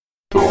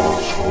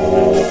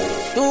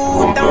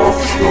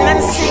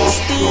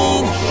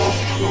16.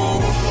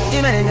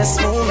 Demanding the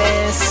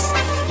smoothest.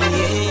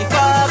 Yeah,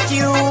 fuck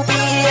you,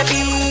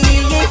 baby.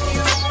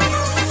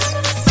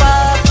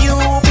 Fuck you,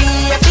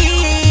 baby.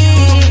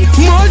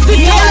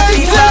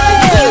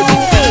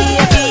 Multi-talented.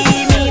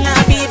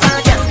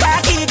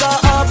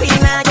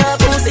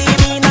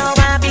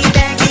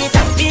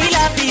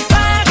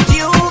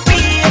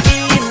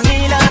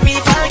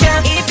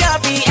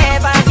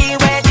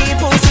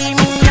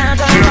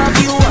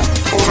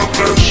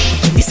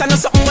 I know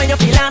something when you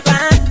feel like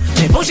that.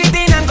 Me push it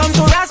in and come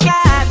to rascal.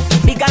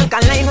 Big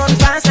Alkaline run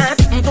faster.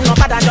 To no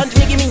bother, don't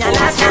me give me a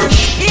last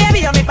chance. Yeah, me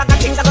me pack of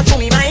things that go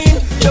through me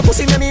mind. Your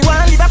pussy make me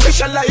want live a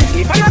Christian life.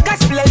 If I not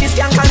gospel, this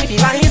can call me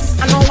device.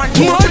 I know one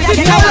thing.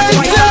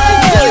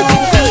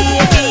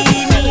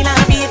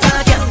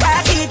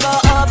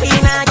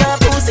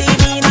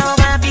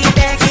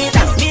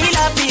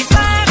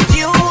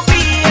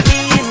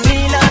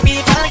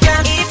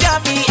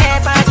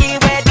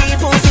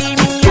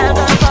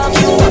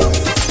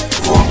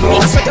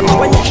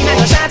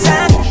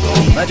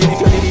 Imagine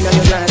if you're living on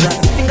your Gaza.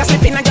 Think I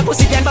slipping on your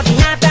pussy then but me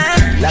not that.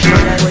 Like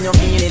my when you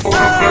feel it.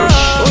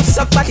 Don't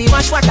suck party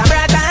wash water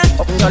brother.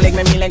 Open your leg,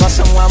 me like or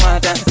someone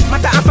water.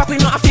 Matter of fact we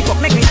not have